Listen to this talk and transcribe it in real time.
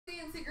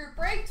Instant Group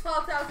Break,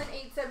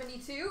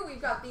 12,872.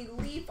 We've got the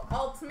Leaf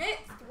Ultimate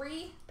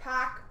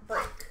 3-pack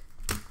break.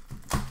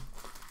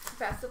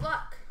 Best of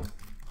luck.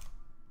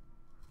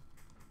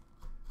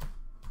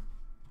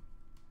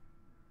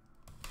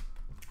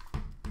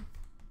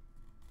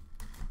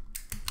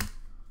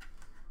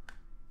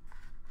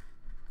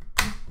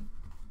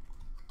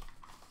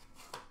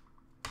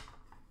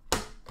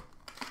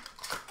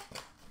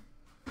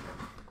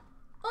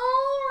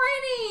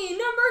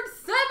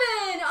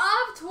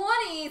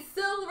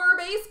 Silver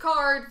base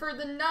card for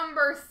the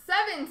number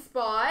 7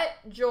 spot,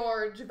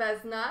 George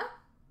Vezina.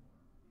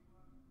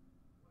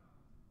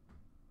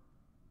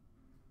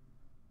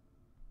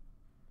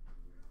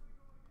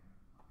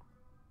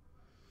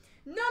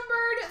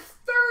 Numbered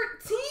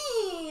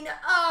 13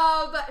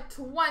 of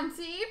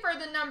 20 for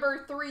the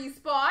number 3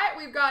 spot.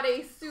 We've got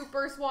a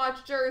Super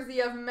Swatch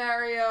jersey of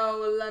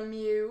Mario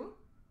Lemieux.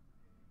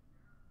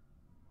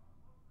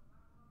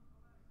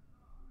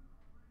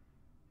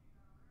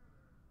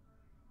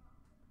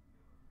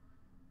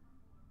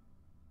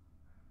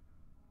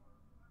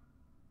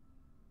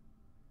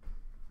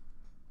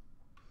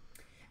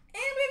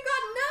 And we've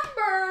got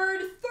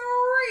numbered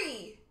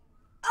 3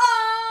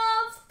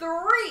 of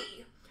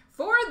 3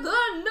 for the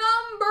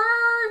number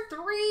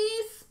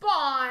 3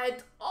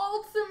 spot.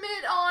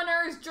 Ultimate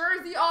Honors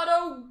Jersey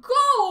Auto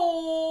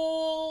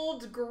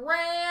Gold,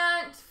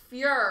 Grant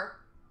Fuhr.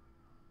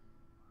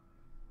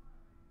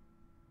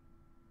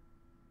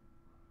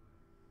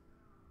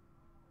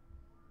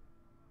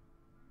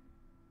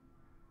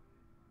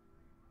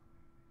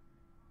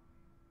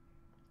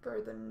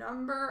 For the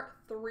number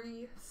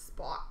 3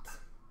 spot.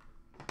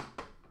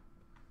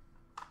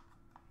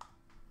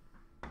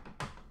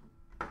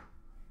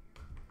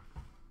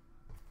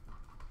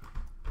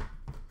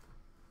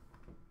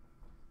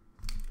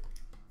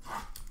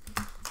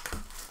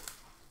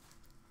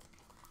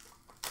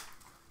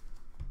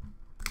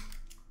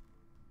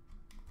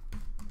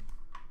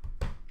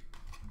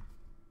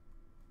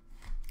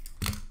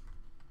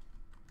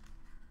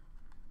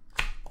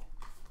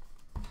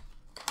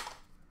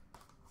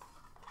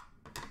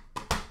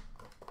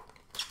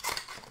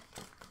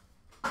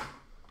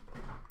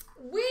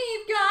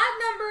 We've got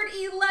numbered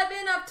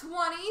 11 of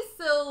 20,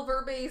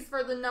 silver base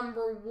for the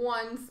number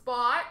 1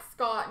 spot,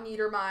 Scott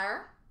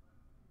Niedermayer.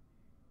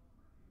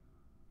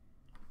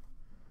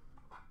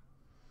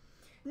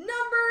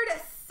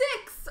 Numbered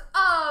 6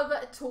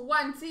 of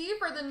 20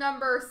 for the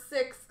number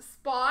 6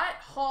 spot,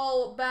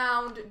 Hull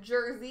bound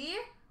jersey,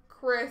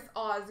 Chris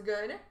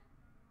Osgood.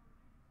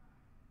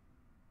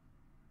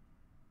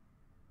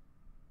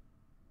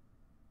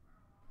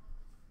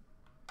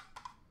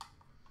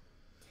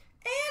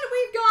 And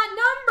we've got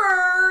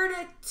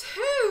numbered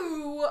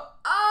 2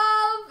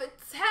 of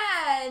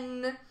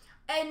 10,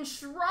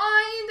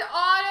 enshrined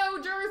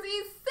auto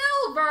jersey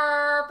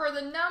silver for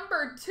the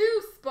number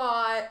 2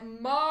 spot,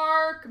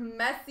 Mark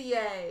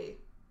Messier.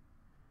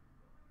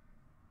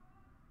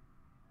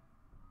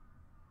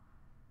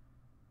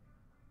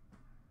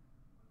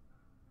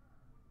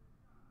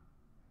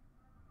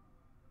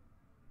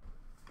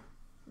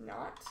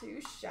 Not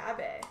too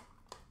shabby.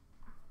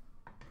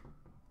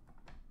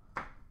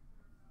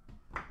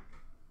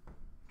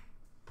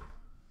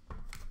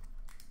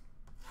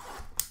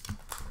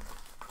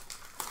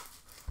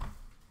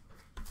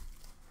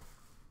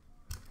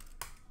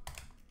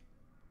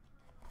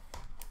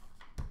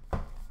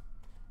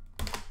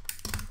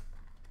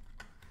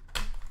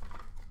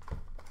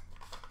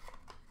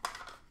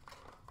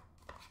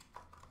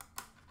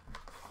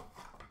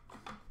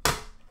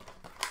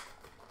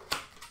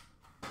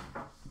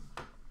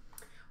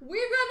 We've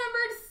got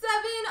numbered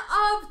 7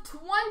 of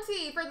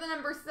 20 for the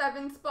number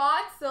 7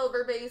 spot,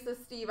 silver base of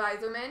Steve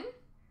Yzerman.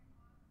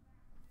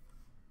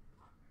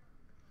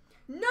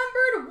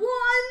 Numbered 1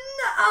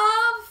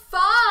 of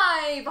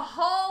 5,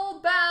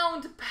 Hull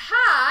bound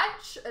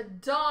patch,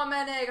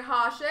 Dominic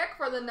Hasek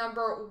for the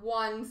number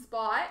 1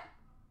 spot.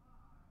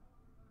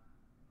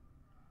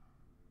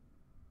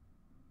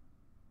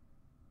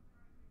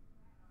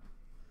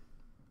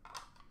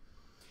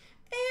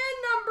 And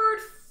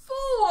numbered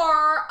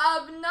 4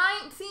 of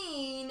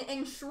 19,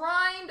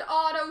 enshrined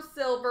auto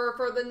silver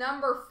for the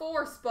number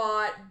 4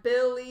 spot,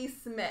 Billy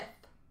Smith.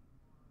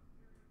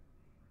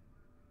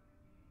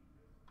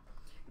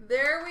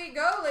 There we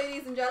go,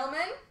 ladies and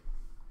gentlemen.